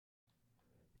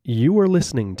You are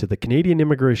listening to the Canadian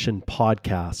Immigration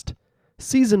Podcast,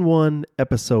 Season 1,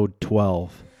 Episode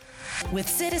 12. With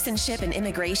Citizenship and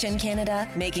Immigration Canada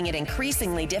making it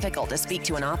increasingly difficult to speak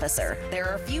to an officer, there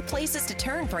are few places to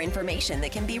turn for information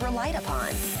that can be relied upon.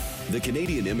 The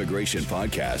Canadian Immigration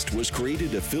Podcast was created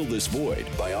to fill this void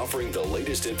by offering the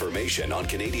latest information on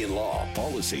Canadian law,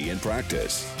 policy, and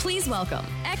practice. Please welcome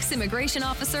ex-immigration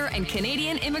officer and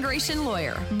Canadian immigration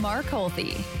lawyer, Mark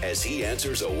Holthe. As he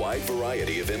answers a wide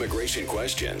variety of immigration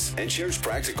questions and shares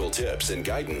practical tips and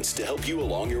guidance to help you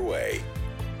along your way.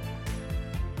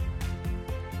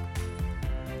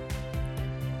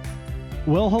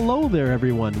 Well, hello there,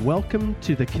 everyone. Welcome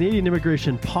to the Canadian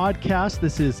Immigration Podcast.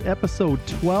 This is episode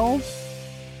 12,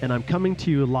 and I'm coming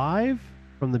to you live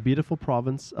from the beautiful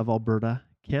province of Alberta,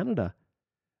 Canada.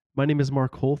 My name is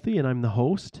Mark Holthe, and I'm the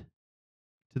host.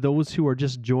 To those who are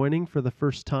just joining for the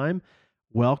first time,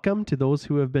 welcome. To those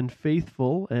who have been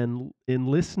faithful and in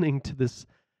listening to this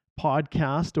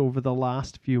podcast over the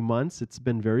last few months, it's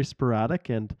been very sporadic,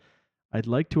 and I'd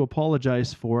like to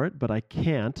apologize for it, but I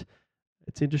can't.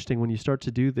 It's interesting when you start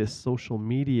to do this social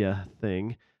media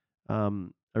thing.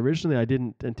 Originally, I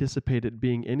didn't anticipate it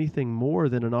being anything more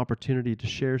than an opportunity to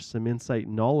share some insight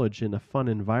and knowledge in a fun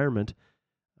environment.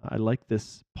 I like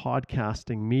this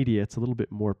podcasting media. It's a little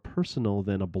bit more personal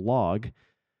than a blog,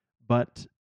 but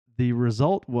the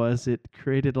result was it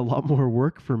created a lot more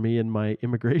work for me in my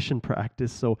immigration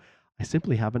practice, so I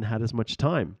simply haven't had as much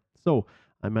time. So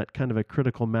I'm at kind of a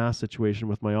critical mass situation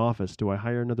with my office. Do I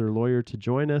hire another lawyer to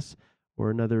join us? Or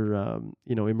another,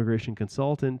 immigration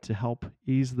consultant to help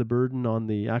ease the burden on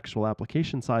the actual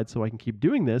application side so I can keep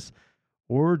doing this?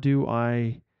 Or do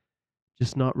I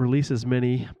just not release as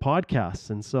many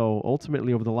podcasts? And so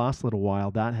ultimately over the last little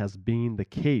while, that has been the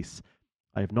case.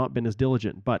 I have not been as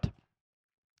diligent, but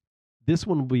this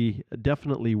one will be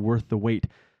definitely worth the wait.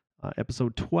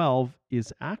 Episode 12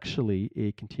 is actually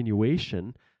a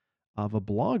continuation of a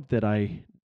blog that I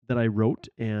wrote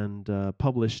and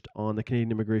published on the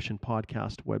Canadian Immigration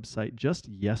Podcast website just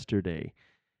yesterday.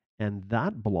 And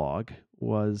that blog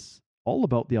was all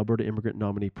about the Alberta Immigrant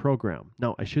Nominee Program.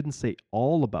 Now, I shouldn't say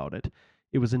all about it.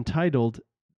 It was entitled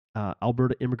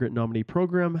Alberta Immigrant Nominee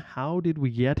Program, How Did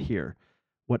We Get Here?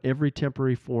 What Every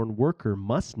Temporary Foreign Worker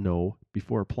Must Know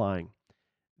Before Applying.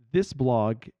 This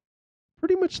blog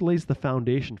pretty much lays the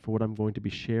foundation for what I'm going to be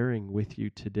sharing with you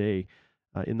today.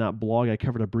 In that blog, I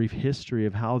covered a brief history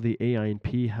of how the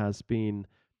AINP has been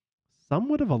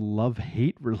somewhat of a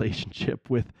love-hate relationship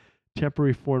with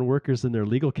temporary foreign workers and their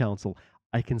legal counsel.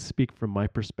 I can speak from my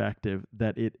perspective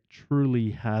that it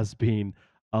truly has been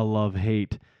a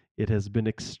love-hate. It has been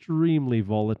extremely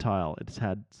volatile. It's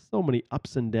had so many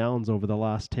ups and downs over the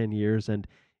last 10 years. And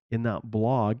in that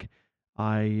blog,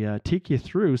 I take you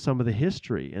through some of the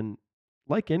history. And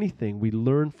like anything, we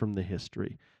learn from the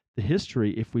history. The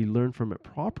history, if we learn from it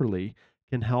properly,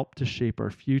 can help to shape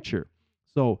our future.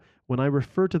 So when I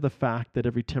refer to the fact that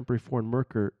every temporary foreign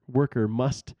worker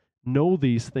must know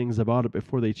these things about it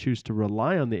before they choose to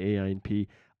rely on the AINP,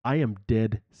 I am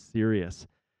dead serious.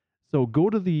 So go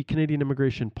to the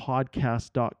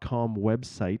CanadianImmigrationPodcast.com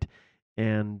website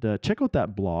and check out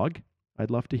that blog.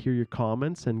 I'd love to hear your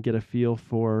comments and get a feel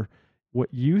for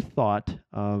what you thought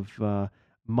of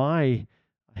my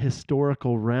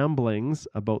historical ramblings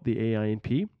about the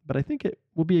AINP, but I think it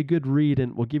will be a good read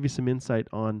and will give you some insight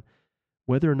on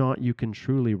whether or not you can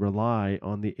truly rely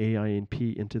on the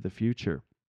AINP into the future.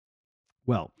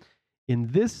 Well,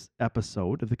 in this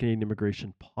episode of the Canadian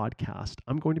Immigration Podcast,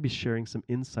 I'm going to be sharing some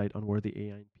insight on where the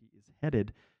AINP is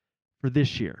headed for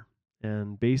this year.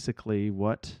 And basically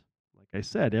what, like I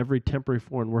said, every temporary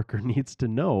foreign worker needs to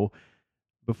know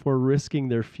before risking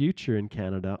their future in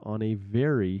Canada on a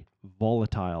very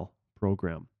volatile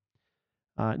program.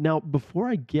 Now, before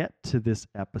I get to this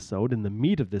episode and the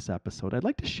meat of this episode, I'd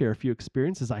like to share a few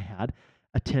experiences I had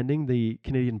attending the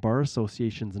Canadian Bar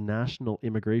Association's National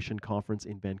Immigration Conference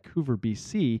in Vancouver,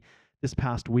 BC this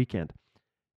past weekend.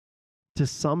 To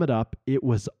sum it up, it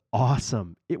was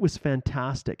awesome. It was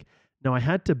fantastic. Now, I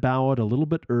had to bow out a little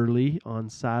bit early on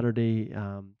Saturday,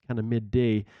 kind of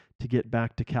midday, to get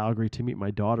back to Calgary to meet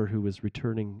my daughter who was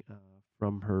returning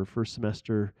from her first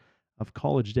semester of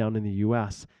college down in the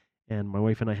U.S. And my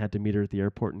wife and I had to meet her at the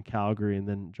airport in Calgary and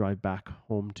then drive back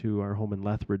home to our home in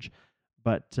Lethbridge.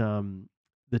 But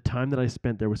the time that I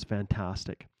spent there was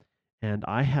fantastic. And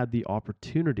I had the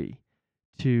opportunity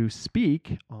to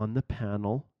speak on the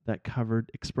panel that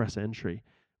covered express entry,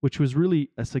 which was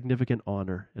really a significant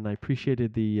honor. And I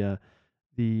appreciated the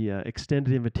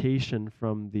extended invitation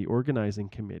from the organizing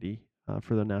committee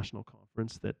for the national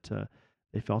conference that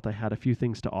they felt I had a few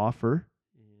things to offer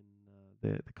in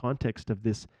the context of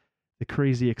the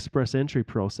crazy express entry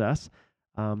process.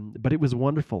 But it was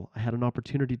wonderful. I had an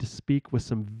opportunity to speak with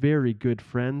some very good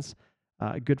friends.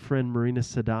 A good friend, Marina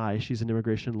Sadai, she's an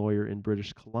immigration lawyer in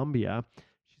British Columbia.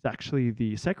 She's actually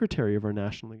the secretary of our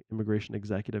National Immigration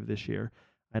Executive this year.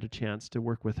 I had a chance to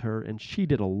work with her, and she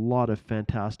did a lot of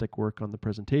fantastic work on the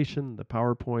presentation, the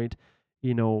PowerPoint,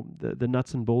 the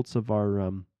nuts and bolts of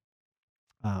our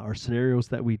scenarios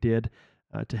that we did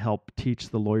to help teach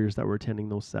the lawyers that were attending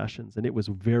those sessions. And it was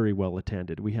very well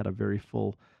attended. We had a very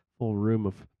full room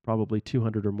of probably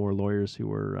 200 or more lawyers who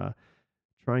were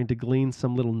trying to glean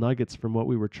some little nuggets from what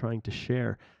we were trying to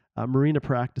share. Marina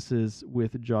practices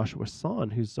with Joshua Son,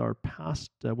 who's our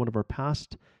one of our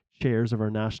past chairs of our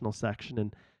national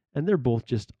section, and they're both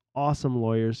just awesome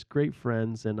lawyers, great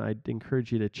friends, and I'd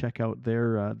encourage you to check out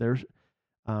their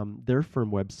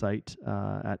firm website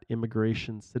at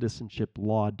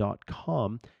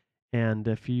immigrationcitizenshiplaw.com. And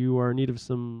if you are in need of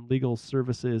some legal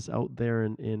services out there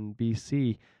in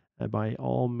BC, by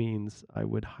all means, I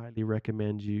would highly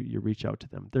recommend you reach out to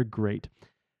them. They're great.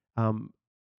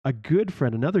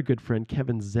 Another good friend,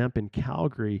 Kevin Zemp in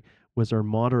Calgary, was our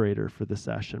moderator for the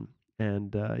session.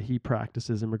 And he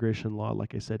practices immigration law,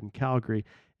 like I said, in Calgary.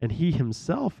 And he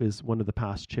himself is one of the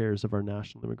past chairs of our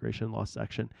National Immigration Law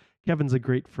section. Kevin's a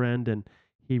great friend, and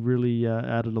he really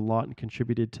added a lot and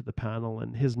contributed to the panel.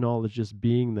 And his knowledge just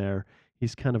being there,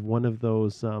 he's kind of one of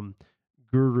those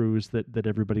gurus that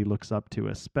everybody looks up to,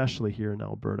 especially here in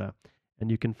Alberta.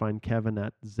 And you can find Kevin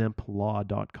at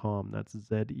zemplaw.com. That's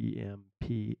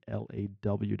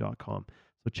ZEMPLAW.com.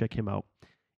 So check him out.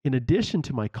 In addition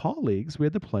to my colleagues, we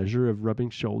had the pleasure of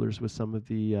rubbing shoulders with some of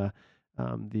the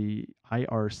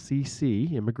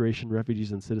IRCC, Immigration,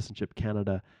 Refugees, and Citizenship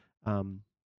Canada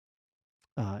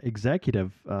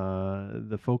executive,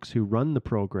 the folks who run the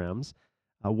programs.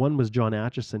 One was John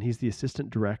Atchison. He's the Assistant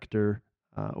Director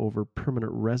over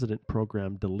Permanent Resident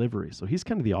Program Delivery. So he's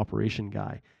kind of the operation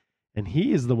guy. And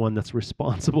he is the one that's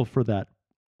responsible for that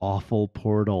awful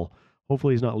portal.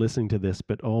 Hopefully he's not listening to this,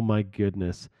 but oh my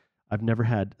goodness. I've never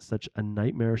had such a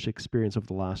nightmarish experience over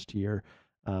the last year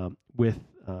with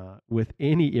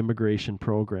any immigration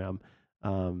program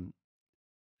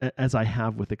as I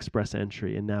have with Express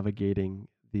Entry and navigating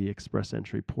the Express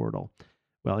Entry portal.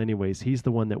 Well, anyways, he's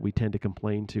the one that we tend to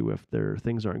complain to if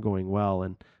things aren't going well.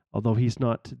 And although he's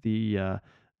not the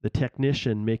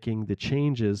technician making the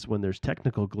changes when there's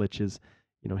technical glitches,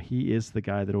 he is the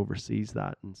guy that oversees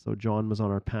that. And so John was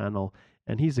on our panel,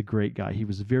 and he's a great guy. He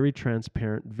was very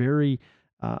transparent, very,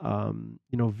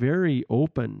 very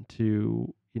open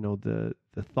to, the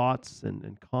thoughts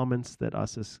and comments that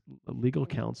us as legal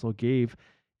counsel gave,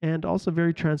 and also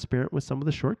very transparent with some of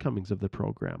the shortcomings of the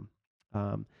program.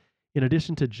 In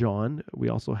addition to John, we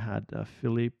also had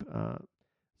Philippe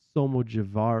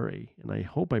Somojivari, and I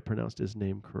hope I pronounced his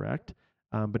name correct,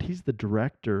 but he's the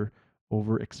director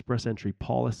over Express Entry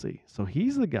policy. So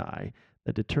he's the guy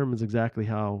that determines exactly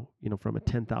how, from a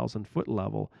 10,000-foot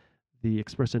level, the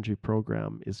Express Entry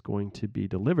program is going to be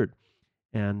delivered.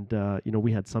 And,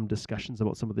 we had some discussions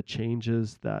about some of the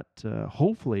changes that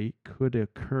hopefully could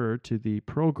occur to the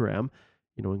program,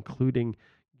 including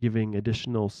giving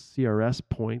additional CRS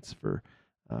points for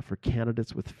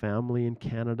candidates with family in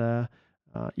Canada,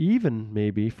 even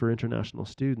maybe for international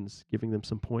students, giving them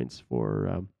some points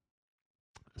for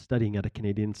studying at a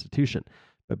Canadian institution.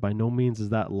 But by no means is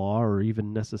that law or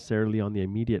even necessarily on the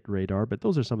immediate radar, but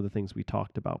those are some of the things we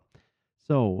talked about.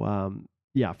 So,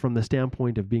 from the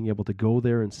standpoint of being able to go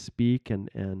there and speak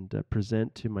and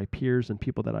present to my peers and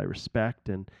people that I respect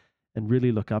and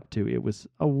really look up to, it was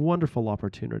a wonderful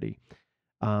opportunity.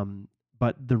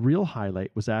 But the real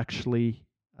highlight was actually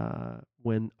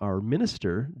when our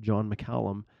minister, John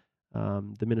McCallum,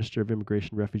 the Minister of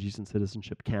Immigration, Refugees, and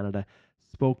Citizenship Canada,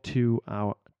 spoke to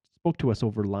us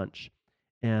over lunch.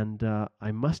 And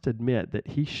I must admit that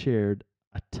he shared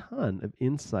a ton of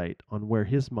insight on where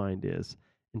his mind is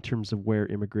in terms of where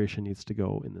immigration needs to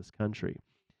go in this country.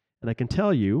 And I can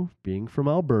tell you, being from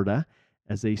Alberta,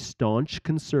 as a staunch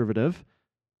conservative,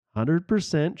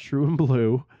 100% true and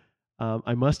blue,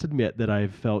 I must admit that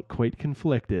I've felt quite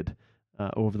conflicted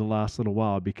over the last little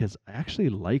while, because I actually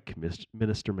like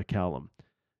Minister McCallum.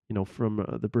 From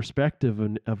the perspective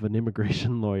of an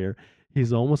immigration lawyer,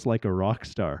 he's almost like a rock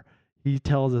star. He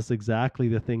tells us exactly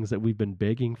the things that we've been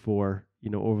begging for,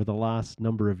 over the last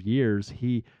number of years.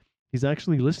 He's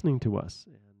actually listening to us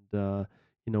and,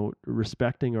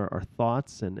 respecting our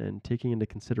thoughts and taking into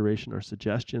consideration our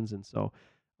suggestions. And so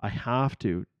I have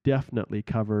to definitely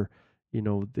cover,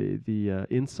 the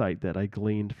insight that I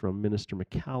gleaned from Minister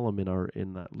McCallum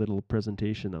in that little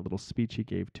presentation, that little speech he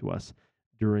gave to us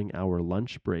during our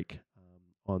lunch break.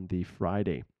 on the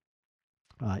Friday.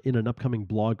 In an upcoming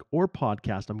blog or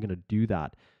podcast, I'm going to do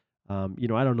that. I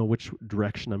don't know which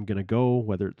direction I'm going to go,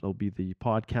 whether it'll be the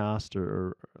podcast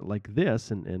or like this,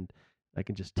 and I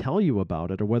can just tell you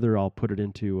about it, or whether I'll put it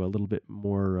into a little bit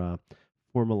more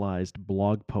formalized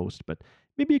blog post. But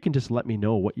maybe you can just let me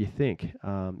know what you think.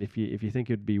 If you think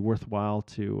it'd be worthwhile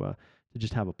to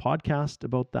just have a podcast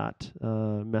about that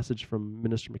message from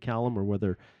Minister McCallum, or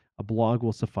whether a blog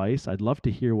will suffice. I'd love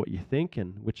to hear what you think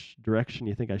and which direction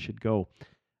you think I should go.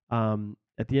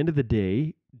 At the end of the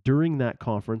day, during that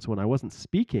conference, when I wasn't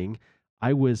speaking,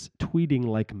 I was tweeting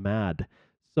like mad.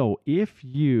 So if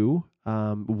you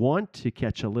want to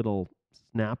catch a little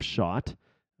snapshot,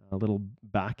 a little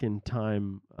back in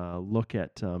time look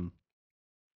at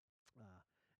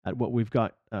what we've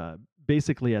got,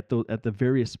 basically at the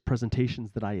various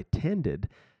presentations that I attended,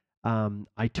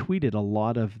 I tweeted a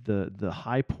lot of the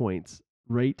high points,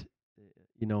 right?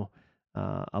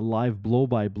 A live blow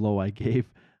by blow I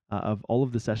gave of all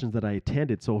of the sessions that I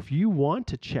attended. So if you want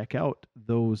to check out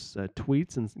those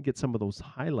tweets and get some of those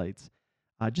highlights,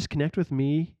 just connect with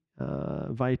me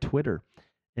via Twitter.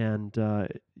 And,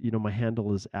 my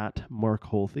handle is at Mark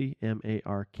Holthe,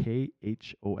 MarkHolthe.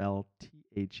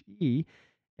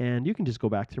 And you can just go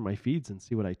back through my feeds and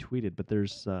see what I tweeted. But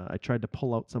I tried to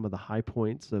pull out some of the high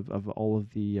points of all of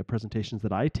the presentations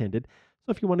that I attended.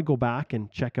 So if you want to go back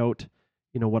and check out,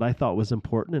 what I thought was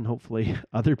important, and hopefully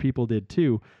other people did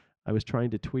too, I was trying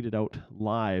to tweet it out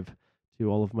live to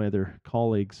all of my other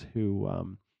colleagues who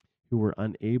were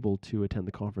unable to attend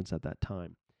the conference at that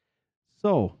time.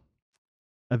 So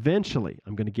eventually,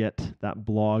 I'm going to get that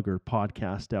blog or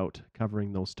podcast out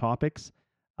covering those topics.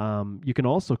 You can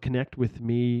also connect with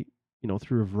me,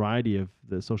 through a variety of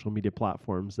the social media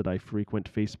platforms that I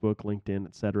frequent, Facebook, LinkedIn,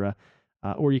 etc.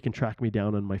 Or you can track me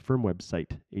down on my firm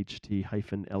website,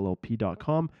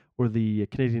 ht-llp.com, or the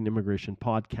Canadian Immigration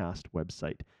Podcast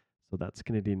website. So that's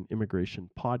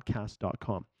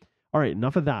CanadianImmigrationPodcast.com. All right,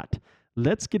 enough of that.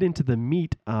 Let's get into the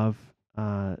meat of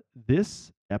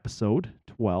this episode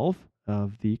 12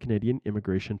 of the Canadian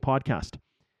Immigration Podcast.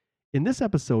 In this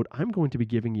episode, I'm going to be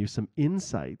giving you some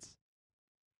insights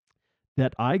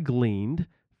that I gleaned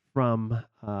from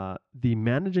the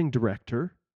managing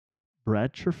director,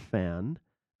 Brad Cherfan,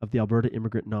 of the Alberta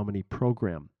Immigrant Nominee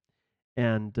Program.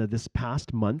 And this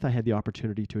past month, I had the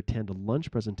opportunity to attend a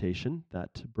lunch presentation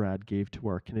that Brad gave to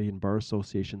our Canadian Bar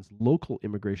Association's local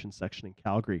immigration section in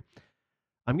Calgary.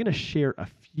 I'm going to share a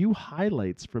few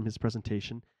highlights from his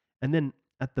presentation, and then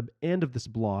at the end of this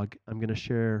blog, I'm going to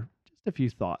share just a few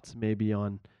thoughts, maybe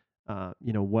on,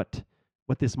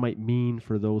 what this might mean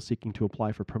for those seeking to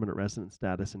apply for permanent resident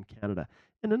status in Canada.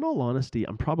 And in all honesty,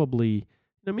 I'm probably,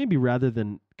 maybe rather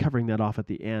than covering that off at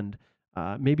the end,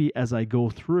 maybe as I go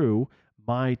through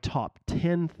my top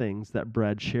 10 things that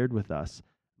Brad shared with us,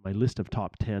 my list of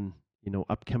top 10,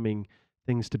 upcoming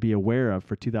things to be aware of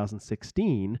for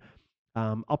 2016,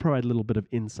 I'll provide a little bit of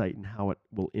insight in how it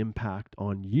will impact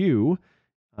on you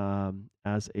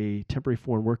as a temporary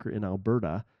foreign worker in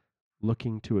Alberta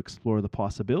looking to explore the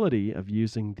possibility of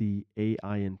using the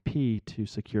AINP to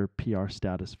secure PR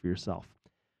status for yourself.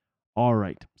 All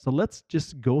right, so let's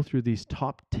just go through these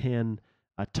top 10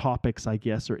 topics, I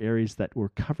guess, or areas that were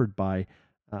covered by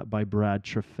Brad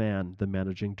Cherfan, the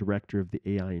managing director of the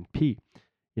AINP.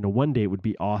 One day it would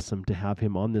be awesome to have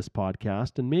him on this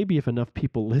podcast, and maybe if enough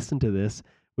people listen to this,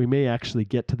 we may actually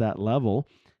get to that level,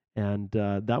 and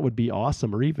that would be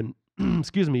awesome. Or even,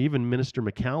 even Minister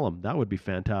McCallum, that would be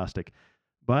fantastic.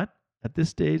 But at this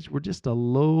stage, we're just a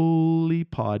lowly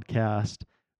podcast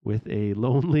with a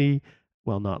lonely,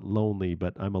 well, not lonely,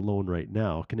 but I'm alone right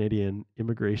now, Canadian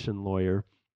immigration lawyer,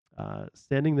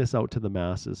 sending this out to the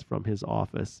masses from his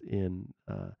office in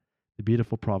the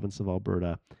beautiful province of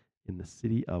Alberta in the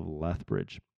city of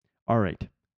Lethbridge. All right,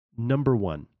 number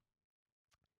one,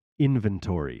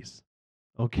 inventories.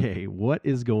 Okay, what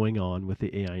is going on with the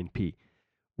AINP?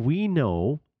 We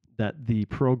know that the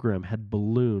program had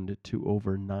ballooned to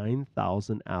over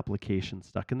 9,000 applications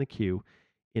stuck in the queue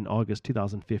in August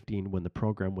 2015 when the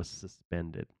program was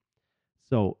suspended.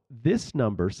 So this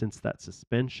number, since that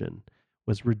suspension,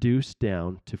 was reduced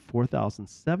down to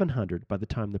 4,700 by the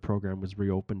time the program was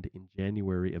reopened in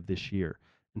January of this year.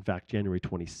 In fact, January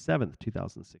 27th,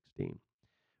 2016.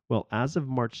 Well, as of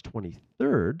March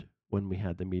 23rd, when we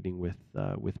had the meeting with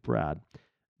Brad,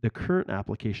 the current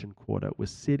application quota was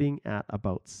sitting at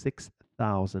about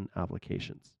 6,000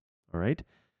 applications. All right?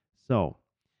 So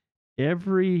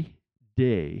every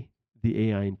day, the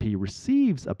AINP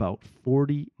receives about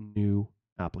 40 new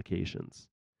applications.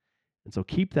 And so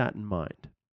keep that in mind.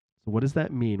 So what does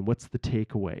that mean? What's the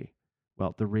takeaway?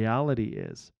 Well, the reality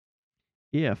is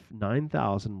if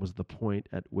 9,000 was the point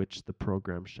at which the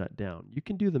program shut down. You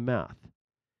can do the math.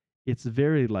 It's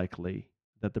very likely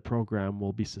that the program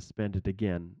will be suspended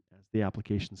again as the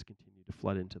applications continue to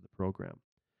flood into the program.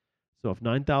 So if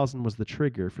 9,000 was the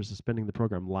trigger for suspending the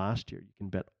program last year, you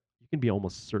can be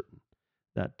almost certain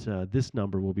that this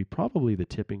number will be probably the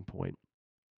tipping point.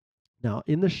 Now,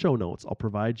 in the show notes, I'll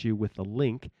provide you with a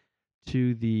link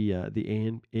to the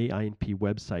AINP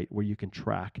website where you can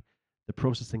track the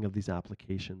processing of these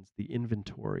applications, the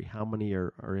inventory, how many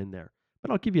are in there.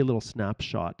 But I'll give you a little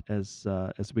snapshot as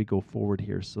we go forward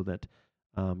here so that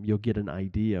you'll get an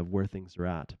idea of where things are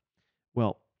at.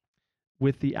 Well,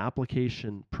 with the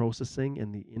application processing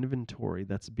and the inventory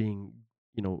that's being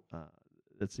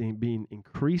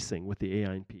increasing with the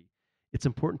AINP, it's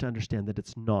important to understand that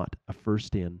it's not a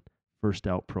first in, first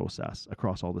out process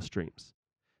across all the streams.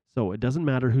 So it doesn't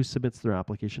matter who submits their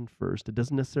application first. It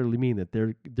doesn't necessarily mean that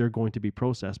they're going to be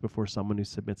processed before someone who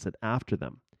submits it after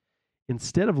them.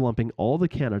 Instead of lumping all the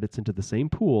candidates into the same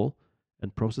pool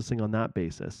and processing on that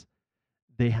basis,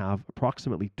 they have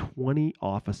approximately 20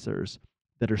 officers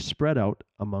that are spread out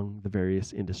among the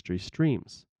various industry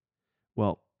streams.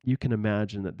 Well, you can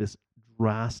imagine that this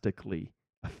drastically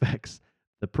affects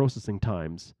the processing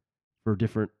times for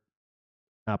different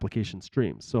application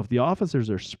streams. So if the officers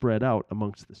are spread out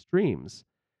amongst the streams,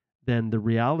 then the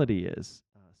reality is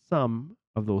some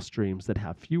of those streams that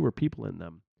have fewer people in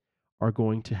them are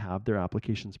going to have their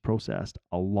applications processed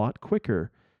a lot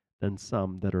quicker than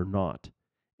some that are not.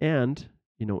 And,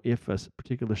 if a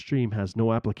particular stream has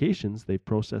no applications, they've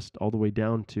processed all the way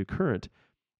down to current,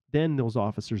 then those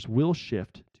officers will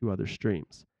shift to other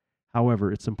streams.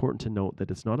 However, it's important to note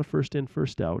that it's not a first in,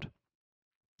 first out,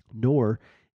 nor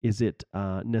is it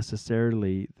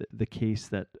necessarily the case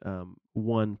that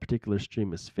one particular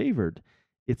stream is favored.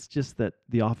 It's just that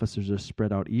the officers are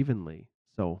spread out evenly.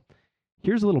 So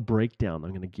here's a little breakdown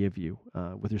I'm going to give you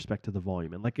with respect to the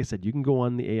volume. And like I said, you can go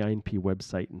on the AINP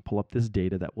website and pull up this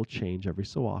data that will change every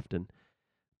so often.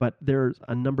 But there's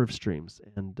a number of streams.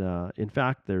 And in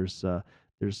fact, there's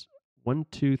 1,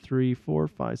 2, 3, 4,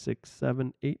 5, 6,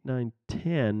 7, 8, 9,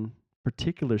 10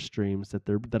 particular streams that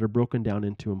are broken down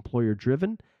into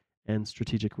employer-driven and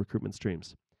strategic recruitment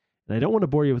streams. And I don't want to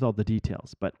bore you with all the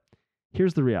details, but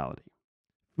here's the reality.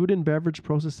 Food and beverage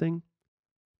processing,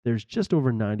 there's just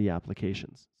over 90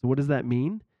 applications. So what does that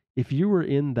mean? If you were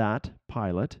in that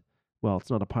pilot, well, it's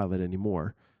not a pilot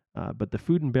anymore, but the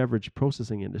food and beverage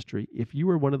processing industry, if you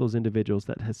were one of those individuals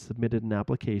that has submitted an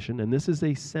application, and this is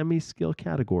a semi-skill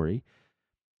category,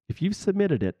 if you've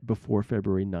submitted it before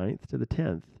February 9th to the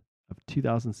 10th of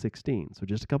 2016, so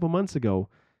just a couple months ago,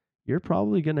 you're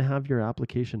probably going to have your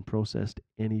application processed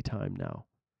anytime now.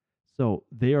 So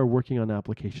they are working on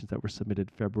applications that were submitted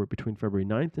between February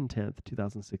 9th and 10th,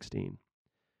 2016.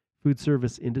 Food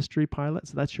service industry pilot,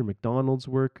 so that's your McDonald's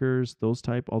workers, those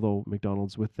type, although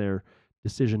McDonald's with their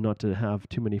decision not to have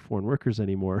too many foreign workers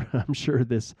anymore, I'm sure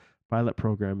this pilot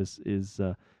program is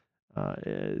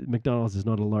McDonald's is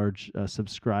not a large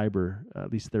subscriber,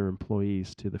 at least their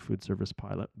employees, to the food service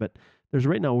pilot. But there's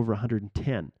right now over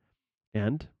 110.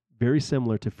 And very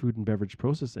similar to food and beverage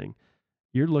processing,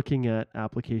 you're looking at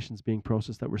applications being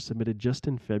processed that were submitted just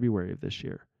in February of this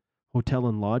year. Hotel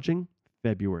and lodging,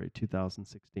 February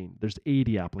 2016. There's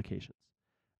 80 applications.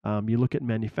 You look at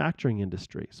manufacturing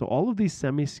industry. So all of these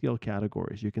semi-skill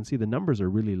categories, you can see the numbers are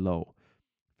really low.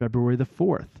 February the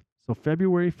 4th. So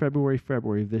February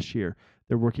of this year,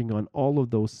 they're working on all of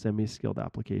those semi-skilled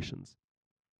applications.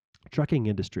 Trucking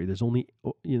industry, there's only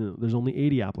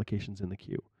 80 applications in the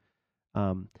queue.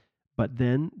 But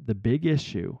then the big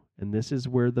issue, and this is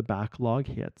where the backlog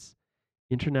hits,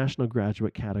 international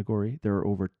graduate category, there are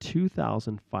over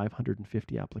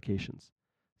 2,550 applications.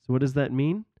 So what does that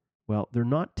mean? Well, they're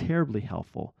not terribly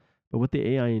helpful, but what the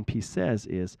AINP says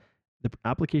is the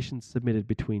applications submitted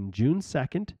between June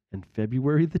 2nd and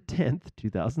February the 10th,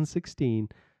 2016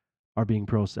 are being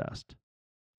processed.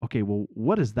 Okay, well,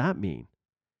 what does that mean?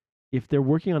 If they're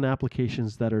working on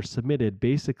applications that are submitted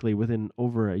basically within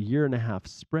over a year and a half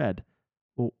spread,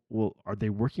 well, are they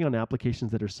working on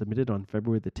applications that are submitted on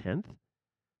February the 10th?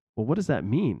 Well, what does that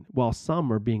mean? While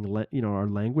some are are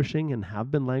languishing and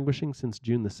have been languishing since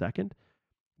June the 2nd,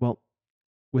 well,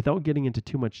 without getting into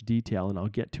too much detail, and I'll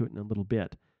get to it in a little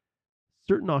bit,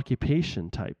 certain occupation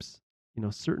types,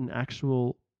 certain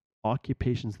actual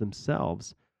occupations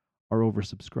themselves are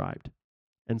oversubscribed.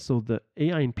 And so the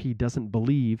AINP doesn't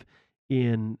believe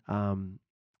in,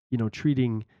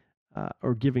 treating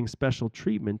or giving special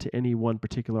treatment to any one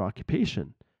particular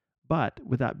occupation. But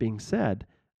with that being said,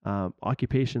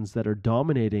 occupations that are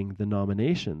dominating the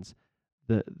nominations,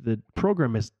 the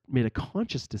program has made a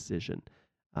conscious decision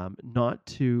not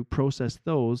to process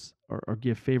those or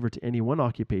give favor to any one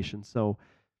occupation. So,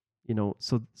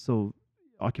 so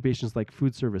occupations like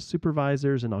food service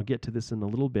supervisors, and I'll get to this in a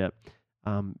little bit,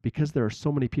 because there are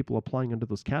so many people applying under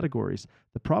those categories,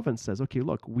 the province says, okay,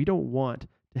 look, we don't want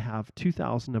to have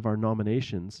 2,000 of our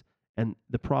nominations, and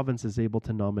the province is able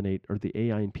to nominate, or the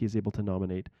AINP is able to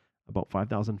nominate about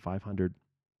 5,500.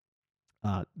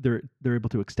 They're able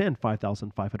to extend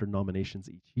 5,500 nominations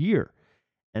each year.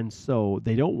 And so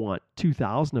they don't want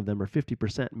 2,000 of them, or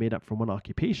 50% made up from one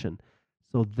occupation.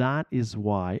 So that is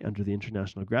why under the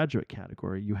international graduate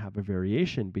category, you have a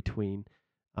variation between,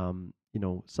 some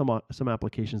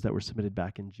applications that were submitted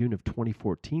back in June of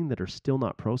 2014 that are still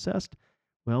not processed.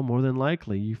 Well, more than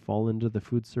likely, you fall into the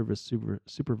food service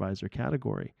supervisor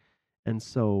category. And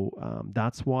so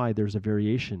that's why there's a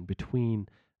variation between,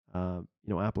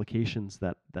 applications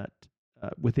that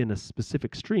within a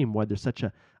specific stream, why there's such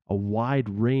a wide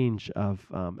range of,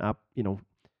 a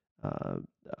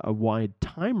wide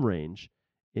time range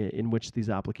in which these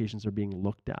applications are being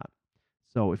looked at.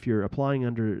 So if you're applying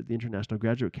under the international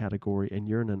graduate category and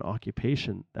you're in an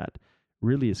occupation that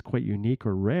really is quite unique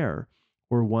or rare,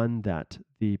 or one that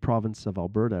the province of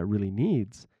Alberta really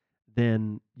needs,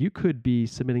 then you could be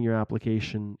submitting your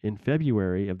application in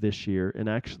February of this year and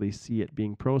actually see it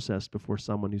being processed before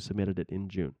someone who submitted it in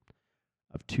June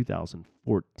of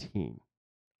 2014.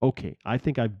 Okay, I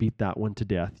think I've beat that one to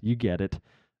death. You get it.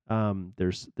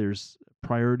 There's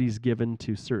priorities given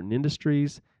to certain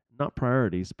industries, not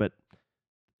priorities, but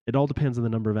it all depends on the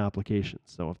number of applications.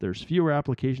 So if there's fewer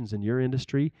applications in your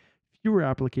industry, fewer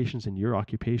applications in your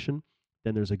occupation,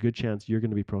 then there's a good chance you're going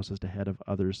to be processed ahead of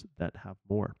others that have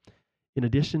more. In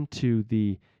addition to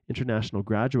the international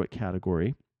graduate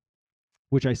category,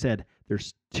 which I said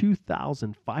there's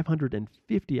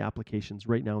 2,550 applications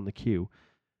right now in the queue,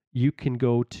 you can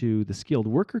go to the skilled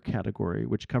worker category,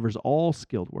 which covers all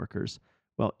skilled workers.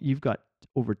 Well, you've got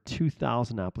over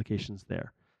 2,000 applications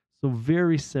there. So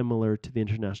very similar to the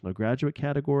international graduate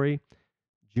category,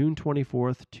 June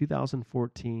 24th,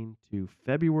 2014 to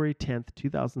February 10th,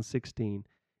 2016,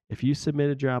 if you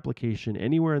submitted your application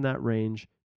anywhere in that range,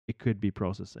 it could be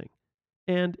processing.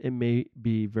 And it may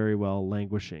be very well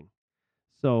languishing.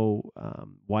 So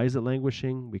why is it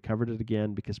languishing? We covered it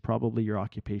again because probably your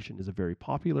occupation is a very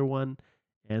popular one,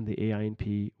 and the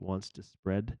AINP wants to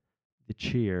spread the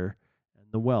cheer and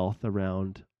the wealth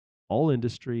around all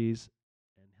industries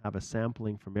and have a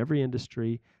sampling from every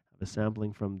industry, have a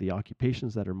sampling from the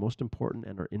occupations that are most important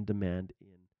and are in demand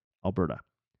in Alberta.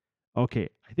 Okay,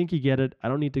 I think you get it. I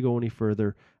don't need to go any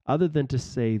further other than to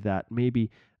say that maybe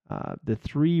the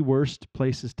three worst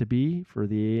places to be for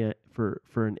the for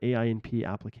an AINP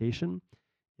application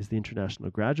is the international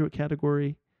graduate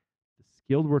category, the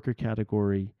skilled worker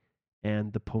category,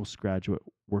 and the postgraduate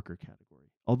worker category.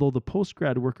 Although the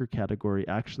postgrad worker category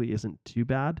actually isn't too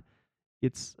bad,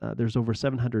 it's there's over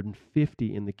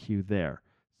 750 in the queue there,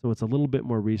 so it's a little bit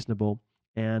more reasonable.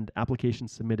 And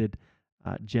applications submitted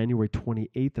January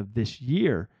 28th of this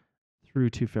year through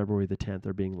to February the 10th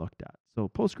are being looked at. So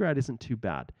postgrad isn't too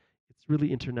bad. It's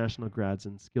really international grads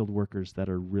and skilled workers that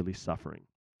are really suffering.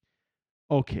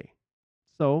 Okay,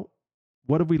 so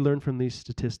what have we learned from these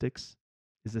statistics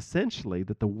is essentially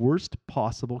that the worst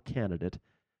possible candidate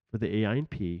for the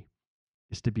AINP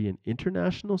is to be an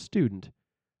international student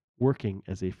working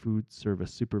as a food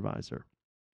service supervisor.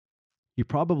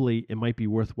 It might be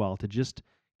worthwhile to just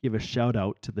give a shout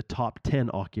out to the top 10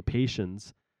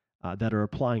 occupations that are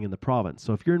applying in the province.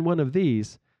 So if you're in one of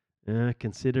these,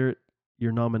 consider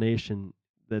your nomination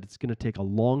that it's going to take a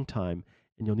long time,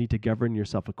 and you'll need to govern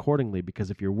yourself accordingly,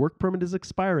 because if your work permit is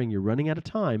expiring, you're running out of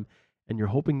time, and you're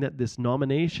hoping that this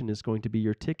nomination is going to be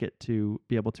your ticket to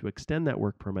be able to extend that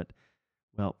work permit,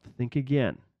 well, think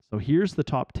again. So here's the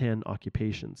top 10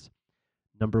 occupations.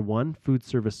 Number 1, food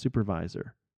service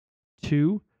supervisor.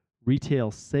 2,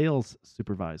 retail sales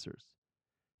supervisors.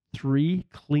 3,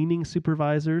 cleaning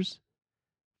supervisors.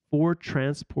 4,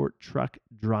 transport truck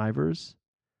drivers.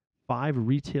 5,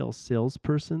 retail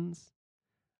salespersons.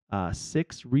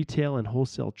 6, retail and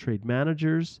wholesale trade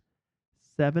managers.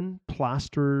 7,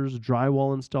 plasterers,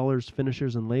 drywall installers,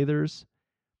 finishers, and lathers.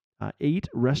 8,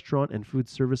 restaurant and food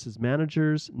services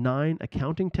managers. 9,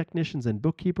 accounting technicians and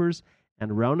bookkeepers.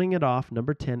 And rounding it off,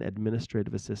 number 10,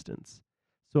 administrative assistants.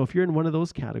 So if you're in one of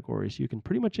those categories, you can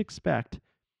pretty much expect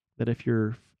that if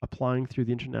you're applying through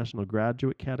the international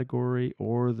graduate category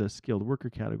or the skilled worker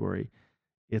category,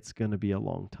 it's going to be a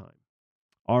long time.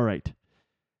 All right.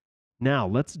 Now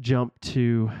let's jump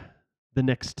to the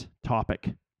next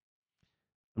topic.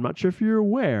 I'm not sure if you're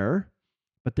aware,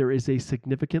 But there is a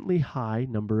significantly high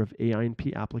number of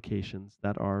AINP applications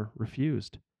that are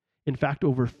refused. In fact,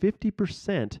 over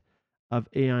 50% of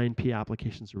AINP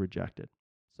applications are rejected.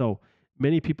 So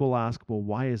many people ask, well,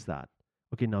 why is that?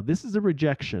 Okay, now this is a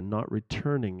rejection, not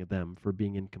returning them for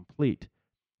being incomplete.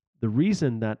 The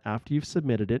reason that after you've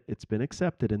submitted it, it's been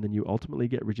accepted, and then you ultimately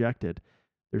get rejected,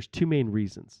 there's two main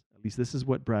reasons. At least this is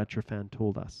what Brad Trefan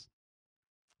told us.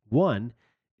 One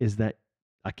is that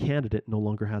a candidate no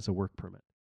longer has a work permit.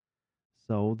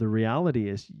 So the reality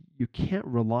is you can't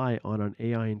rely on an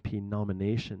AINP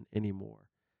nomination anymore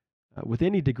with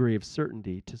any degree of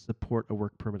certainty to support a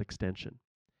work permit extension.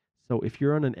 So if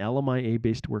you're on an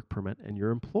LMIA-based work permit and your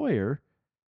employer,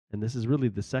 and this is really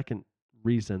the second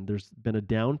reason, there's been a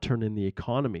downturn in the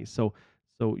economy, so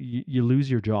you lose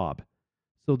your job.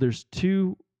 So there's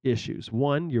two issues.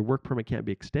 One, your work permit can't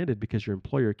be extended because your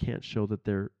employer can't show that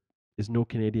there is no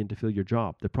Canadian to fill your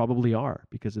job. There probably are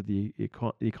because of the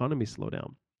economy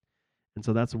slowdown. And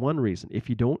so that's one reason. If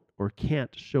you don't or can't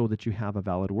show that you have a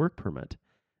valid work permit,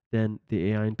 then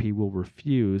the AINP will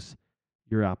refuse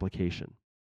your application.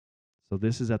 So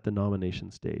this is at the nomination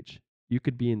stage. You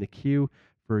could be in the queue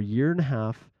for a year and a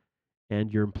half,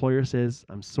 and your employer says,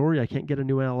 I'm sorry, I can't get a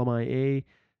new LMIA,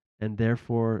 and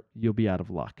therefore you'll be out of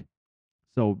luck.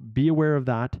 So be aware of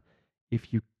that.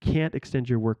 If you can't extend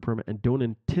your work permit and don't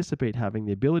anticipate having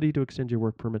the ability to extend your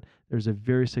work permit, there's a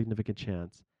very significant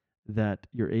chance that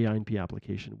your AINP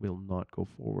application will not go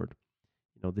forward.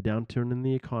 You know, the downturn in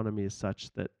the economy is such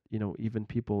that, you know, even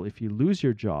people, if you lose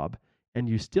your job and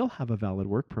you still have a valid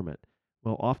work permit,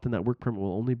 well, often that work permit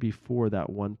will only be for that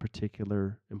one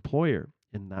particular employer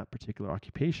in that particular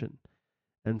occupation.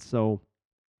 And so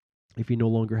if you no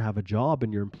longer have a job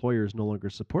and your employer is no longer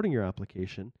supporting your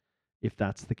application, if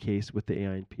that's the case with the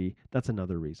AINP, that's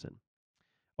another reason.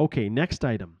 Okay, next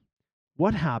item.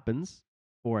 What happens,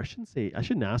 or I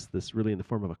shouldn't ask this really in the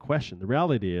form of a question. The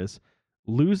reality is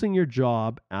losing your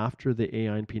job after the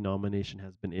AINP nomination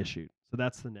has been issued. So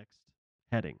that's the next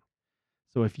heading.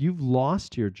 So if you've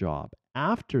lost your job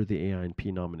after the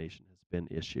AINP nomination has been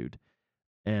issued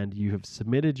and you have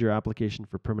submitted your application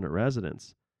for permanent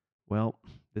residence, well,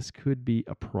 this could be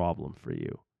a problem for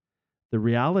you. The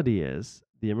reality is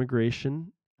the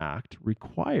Immigration Act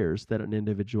requires that an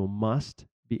individual must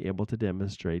be able to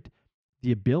demonstrate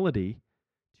the ability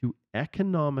to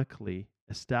economically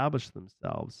establish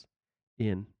themselves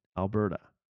in Alberta.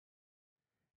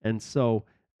 And so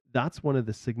that's one of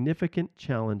the significant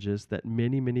challenges that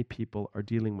many, many people are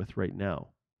dealing with right now.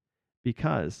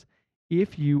 Because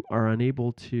if you are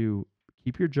unable to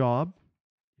keep your job,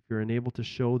 if you're unable to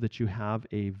show that you have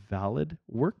a valid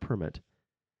work permit,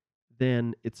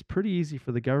 then it's pretty easy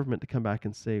for the government to come back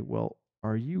and say, well,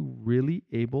 are you really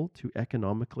able to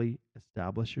economically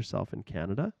establish yourself in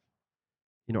Canada?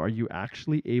 You know, are you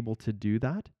actually able to do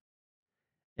that?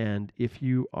 And if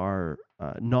you are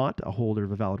not a holder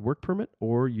of a valid work permit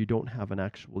or you don't have an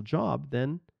actual job,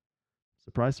 then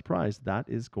surprise, surprise, that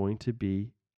is going to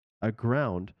be a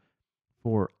ground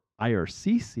for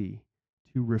IRCC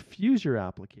to refuse your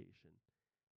application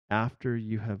after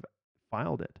you have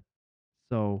filed it.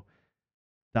 So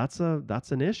that's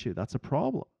an issue. That's a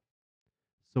problem.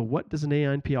 So what does an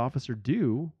AINP officer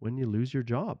do when you lose your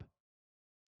job?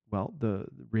 Well, the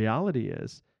reality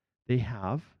is they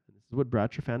have, and this is what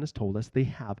Brad Trefan has told us, they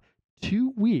have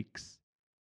 2 weeks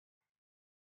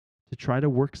to try to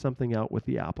work something out with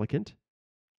the applicant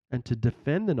and to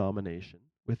defend the nomination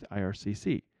with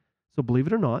IRCC. So believe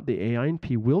it or not, the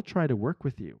AINP will try to work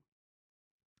with you.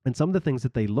 And some of the things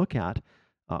that they look at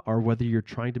are whether you're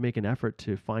trying to make an effort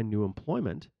to find new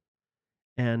employment.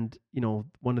 And, you know,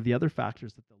 one of the other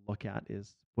factors that they'll look at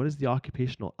is what is the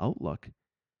occupational outlook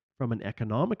from an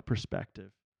economic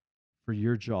perspective for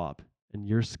your job and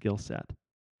your skill set.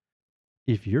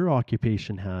 If your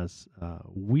occupation has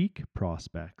weak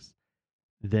prospects,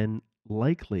 then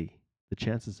likely the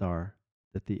chances are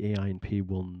that the AINP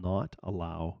will not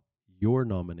allow your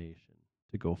nomination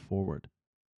to go forward.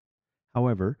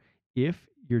 However, if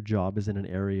your job is in an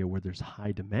area where there's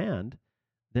high demand,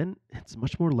 then it's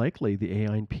much more likely the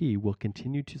AINP will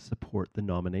continue to support the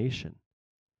nomination.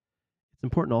 It's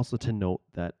important also to note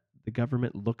that the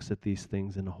government looks at these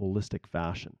things in a holistic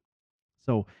fashion.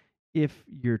 So if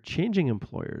you're changing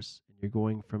employers and you're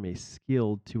going from a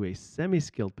skilled to a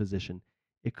semi-skilled position,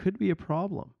 it could be a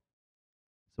problem.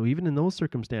 So even in those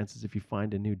circumstances, if you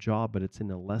find a new job but it's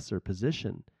in a lesser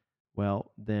position,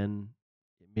 well, then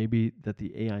it may be that the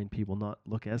AINP will not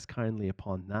look as kindly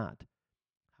upon that.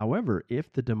 However,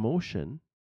 if the demotion,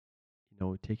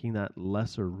 taking that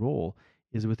lesser role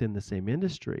is within the same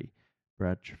industry,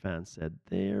 Brad Trefan said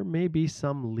there may be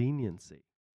some leniency.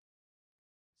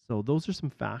 So those are some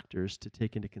factors to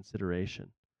take into consideration.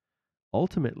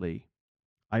 Ultimately,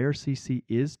 IRCC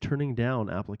is turning down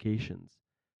applications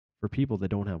for people that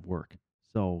don't have work.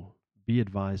 So be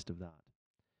advised of that.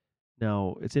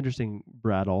 Now, it's interesting,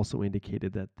 Brad also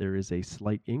indicated that there is a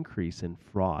slight increase in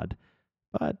fraud,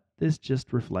 but this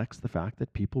just reflects the fact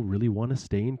that people really want to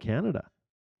stay in Canada,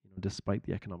 despite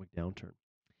the economic downturn.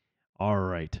 All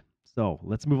right, so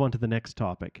let's move on to the next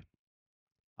topic.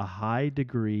 A high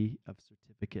degree of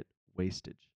certificate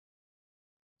wastage.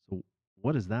 So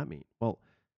what does that mean? Well,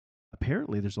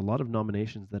 apparently there's a lot of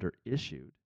nominations that are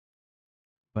issued,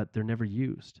 but they're never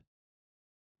used.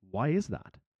 Why is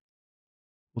that?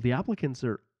 Well, the applicants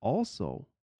are also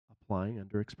applying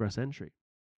under express entry.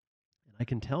 And I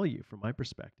can tell you from my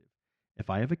perspective,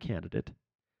 if I have a candidate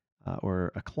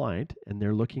or a client and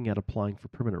they're looking at applying for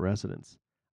permanent residence,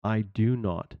 I do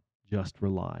not just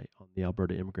rely on the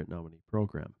Alberta Immigrant Nominee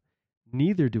Program.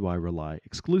 Neither do I rely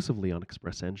exclusively on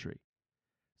express entry.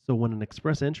 So when an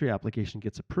express entry application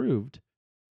gets approved,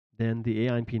 then the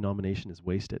AINP nomination is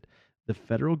wasted. The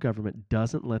federal government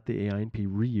doesn't let the AINP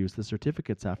reuse the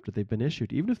certificates after they've been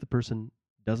issued, even if the person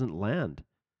doesn't land.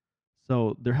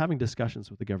 So they're having discussions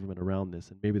with the government around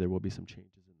this, and maybe there will be some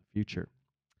changes in the future.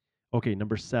 Okay,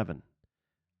 number 7.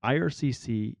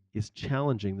 IRCC is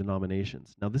challenging the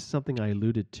nominations. Now, this is something I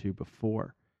alluded to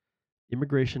before.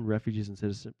 Immigration, Refugees,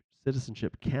 and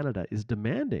Citizenship Canada is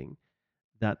demanding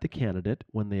that the candidate,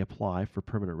 when they apply for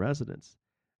permanent residence,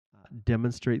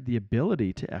 demonstrate the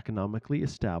ability to economically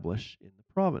establish in the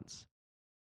province.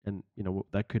 And,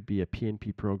 that could be a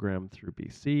PNP program through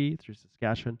BC, through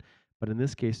Saskatchewan, but in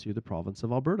this case, through the province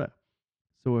of Alberta.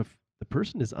 So if the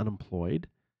person is unemployed,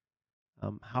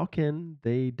 how can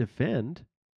they defend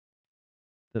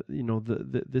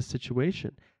this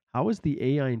situation? How is the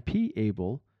AINP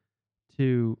able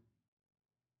to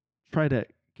try to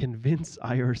convince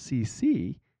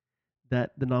IRCC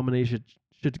that the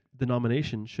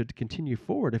nomination should continue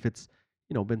forward if it's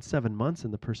been 7 months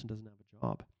and the person doesn't have a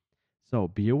job? So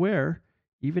be aware,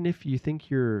 even if you think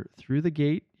you're through the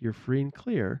gate, you're free and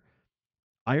clear,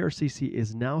 IRCC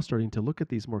is now starting to look at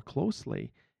these more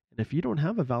closely. And if you don't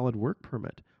have a valid work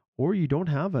permit or you don't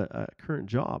have a current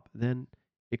job, then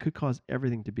it could cause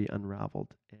everything to be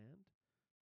unraveled, and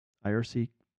IRC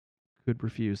could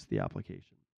refuse the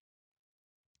application.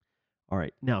 All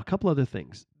right, now a couple other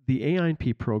things. The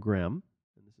AINP program,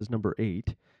 and this is number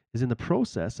 8, is in the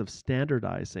process of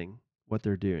standardizing what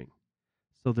they're doing.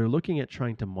 So they're looking at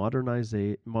trying to modernize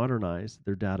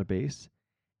their database,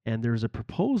 and there's a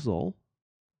proposal,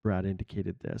 Brad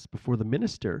indicated this, before the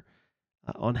minister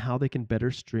on how they can better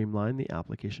streamline the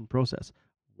application process.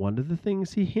 One of the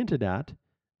things he hinted at,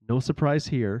 no surprise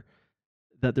here,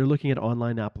 that they're looking at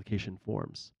online application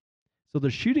forms. So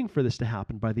they're shooting for this to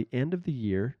happen by the end of the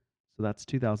year, so that's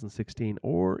 2016,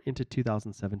 or into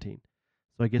 2017.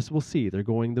 So I guess we'll see. They're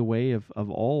going the way of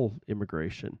all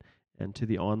immigration and to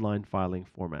the online filing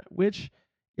format, which,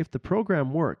 if the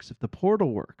program works, if the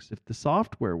portal works, if the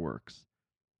software works,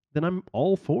 then I'm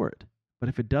all for it. But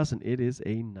if it doesn't, it is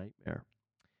a nightmare.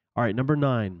 All right, number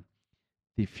 9,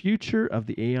 the future of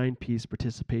the AINP's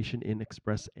participation in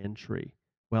express entry.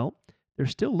 Well, they're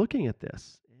still looking at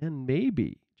this, and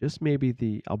maybe, just maybe,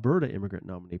 the Alberta Immigrant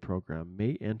Nominee Program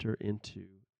may enter into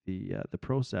the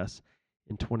process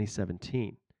in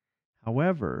 2017.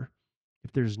 However,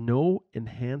 if there's no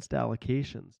enhanced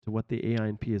allocations to what the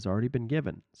AINP has already been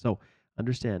given, so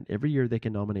understand, every year they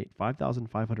can nominate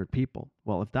 5,500 people.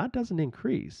 Well, if that doesn't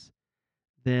increase,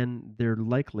 then they're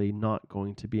likely not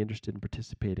going to be interested in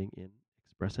participating in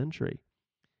express entry.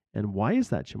 And why is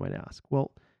that, you might ask?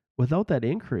 Well, without that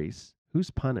increase, who's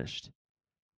punished?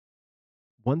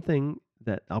 One thing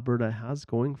that Alberta has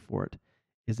going for it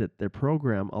is that their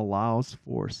program allows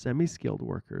for semi-skilled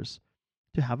workers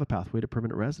to have a pathway to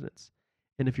permanent residence.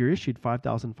 And if you're issued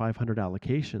 5,500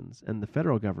 allocations and the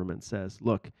federal government says,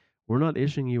 look, we're not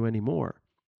issuing you anymore,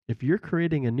 if you're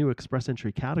creating a new express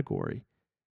entry category,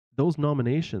 those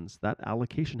nominations, that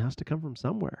allocation has to come from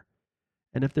somewhere.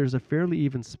 And if there's a fairly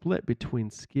even split between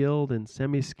skilled and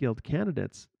semi-skilled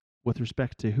candidates with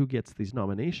respect to who gets these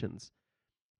nominations,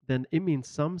 then it means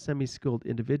some semi-skilled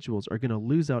individuals are going to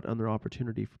lose out on their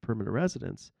opportunity for permanent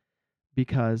residence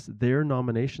because their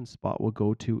nomination spot will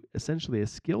go to essentially a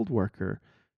skilled worker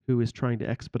who is trying to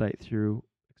expedite through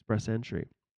express entry.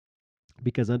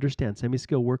 Because understand,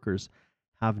 semi-skilled workers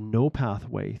have no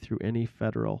pathway through any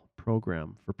federal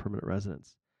program for permanent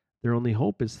residence. Their only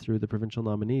hope is through the provincial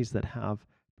nominees that have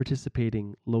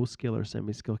participating low-skill or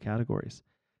semi-skill categories.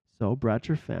 So Brad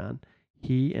Trefan,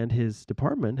 he and his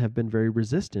department have been very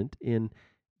resistant in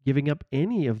giving up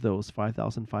any of those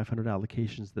 5,500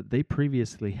 allocations that they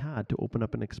previously had to open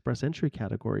up an express entry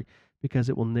category, because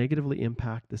it will negatively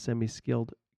impact the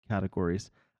semi-skilled categories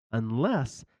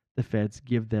unless the feds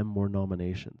give them more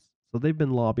nominations. So they've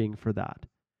been lobbying for that.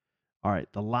 All right,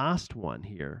 the last one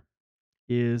here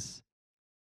is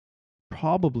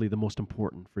probably the most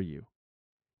important for you.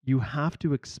 You have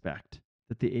to expect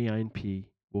that the AINP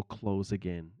will close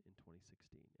again in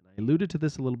 2016. And I alluded to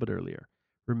this a little bit earlier.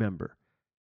 Remember,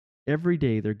 every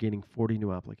day they're getting 40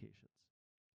 new applications.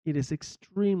 It is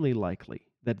extremely likely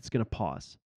that it's going to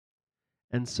pause.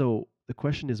 And so the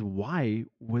question is, why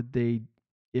would they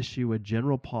issue a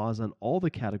general pause on all the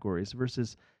categories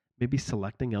versus maybe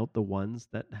selecting out the ones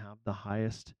that have the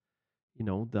highest,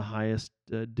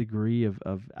 degree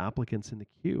of applicants in the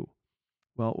queue?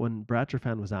 Well, when Brad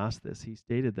Trefan was asked this, he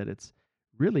stated that it's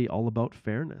really all about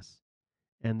fairness.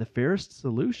 And the fairest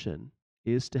solution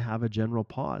is to have a general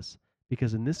pause,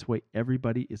 because in this way,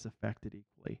 everybody is affected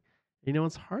equally.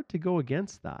 It's hard to go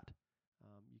against that.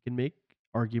 You can make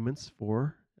arguments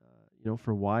for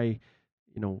why,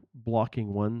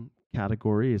 blocking one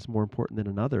category is more important than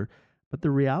another. But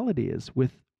the reality is,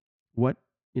 with what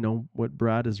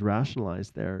Brad has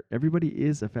rationalized there, everybody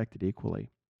is affected equally.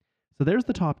 So there's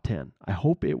the top 10. I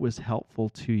hope it was helpful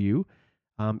to you.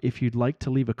 If you'd like to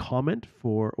leave a comment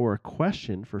or a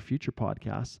question for future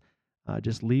podcasts,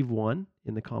 just leave one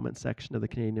in the comment section of the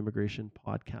Canadian Immigration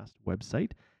Podcast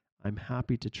website. I'm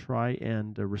happy to try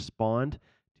and respond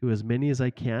to as many as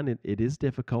I can. It is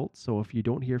difficult, so if you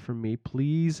don't hear from me,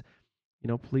 please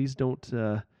don't please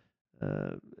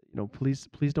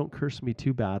don't curse me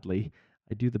too badly.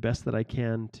 I do the best that I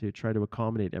can to try to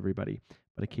accommodate everybody,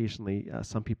 but occasionally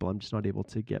some people I'm just not able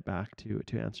to get back to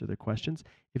answer their questions.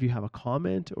 If you have a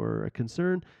comment or a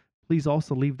concern, please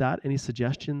also leave that. Any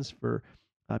suggestions for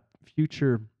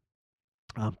future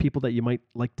people that you might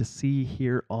like to see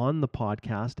here on the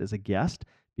podcast as a guest,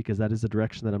 because that is the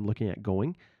direction that I'm looking at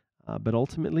going. But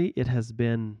ultimately, it has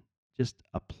been just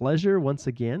a pleasure once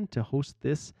again to host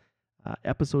this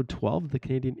episode 12 of the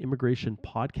Canadian Immigration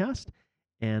Podcast,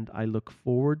 and I look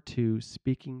forward to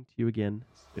speaking to you again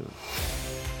soon.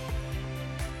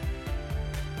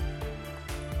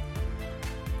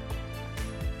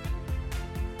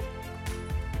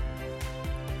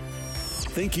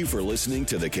 Thank you for listening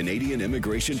to the Canadian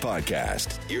Immigration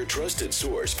Podcast, your trusted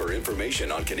source for information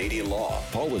on Canadian law,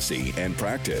 policy, and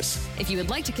practice. If you would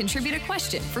like to contribute a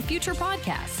question for future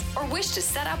podcasts or wish to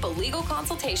set up a legal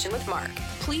consultation with Mark,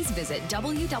 please visit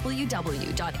www.ht-llp.com.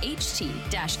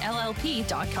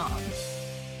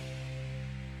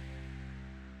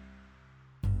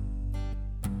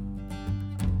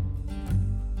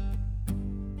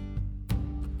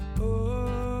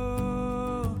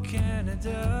 Oh,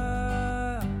 Canada.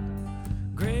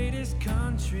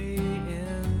 Country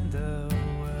in the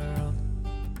world.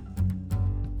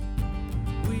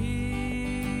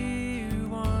 We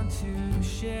want to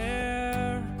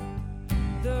share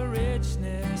the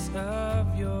richness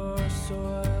of your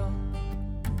soil.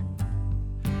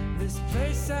 This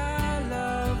place I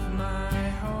love, my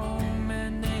home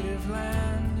and native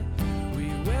land. We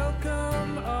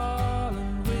welcome all,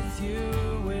 and with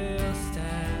you we'll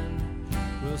stand.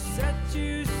 We'll set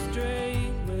you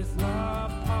straight with law,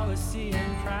 policy,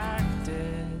 and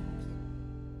practice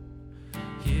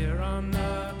here on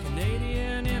the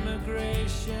Canadian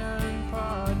Immigration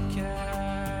Podcast.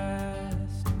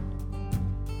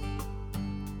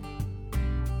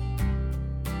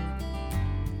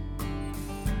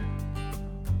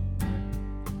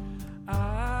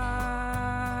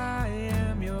 I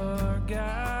am your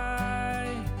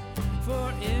guy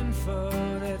for info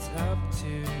that's up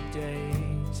to date.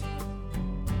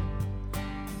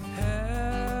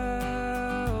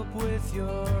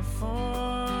 Your